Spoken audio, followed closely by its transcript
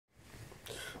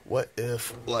what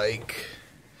if, like,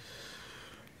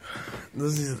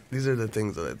 these are the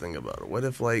things that I think about. What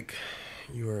if, like,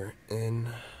 you were in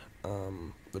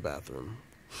the bathroom,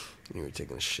 and you were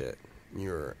taking a shit, and you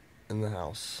were in the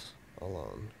house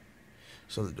alone,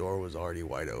 so the door was already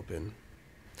wide open,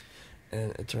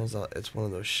 and it turns out it's one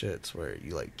of those shits where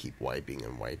you, like, keep wiping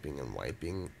and wiping and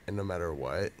wiping, and no matter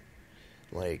what,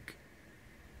 like,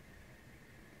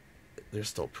 there's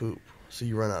still poop, so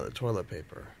you run out of toilet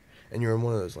paper, and you're in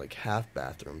one of those, like, half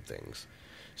bathroom things,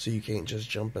 so you can't just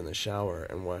jump in the shower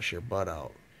and wash your butt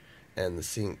out, and the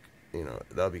sink, you know,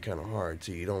 that'll be kind of hard,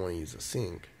 so you don't want to use the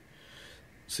sink.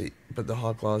 So, but the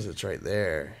hot closet's right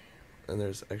there, and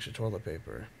there's extra toilet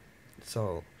paper.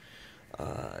 So,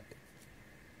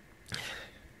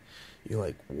 you,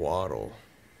 like, waddle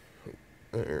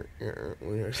with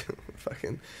your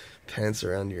fucking pants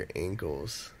around your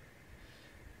ankles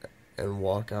and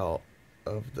walk out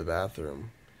of the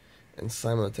bathroom. And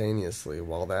simultaneously,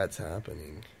 while that's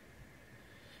happening,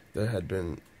 there had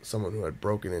been someone who had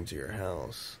broken into your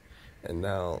house, and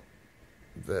now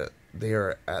that they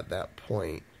are at that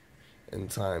point in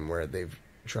time where they've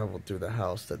traveled through the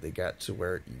house that they got to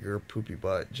where your poopy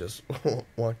butt just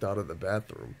walked out of the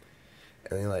bathroom,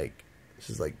 and they, like,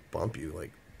 just, like, bump you,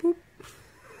 like, boop,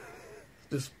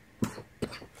 just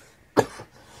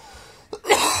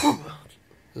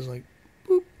just like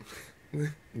boop.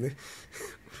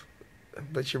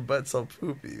 But your butt's all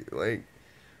poopy. Like,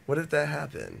 what if that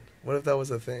happened? What if that was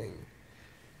a thing?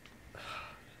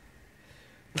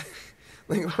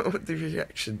 Like, what would the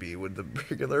reaction be? Would the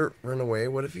burglar run away?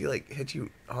 What if he, like, hit you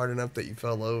hard enough that you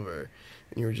fell over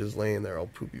and you were just laying there all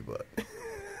poopy butt?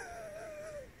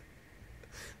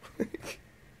 Like,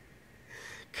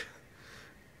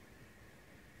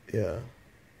 yeah,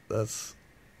 that's,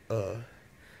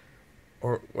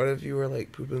 or what if you were,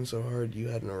 like, pooping so hard you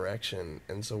had an erection,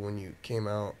 and so when you came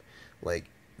out, like,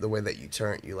 the way that you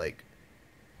turned, you, like,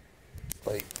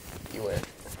 you went,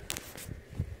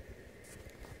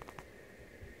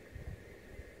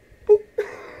 boop.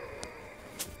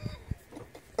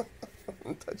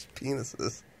 Touch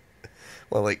penises.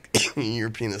 Well, like, your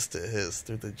penis to his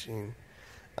through the gene.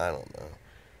 I don't know.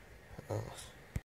 Oh.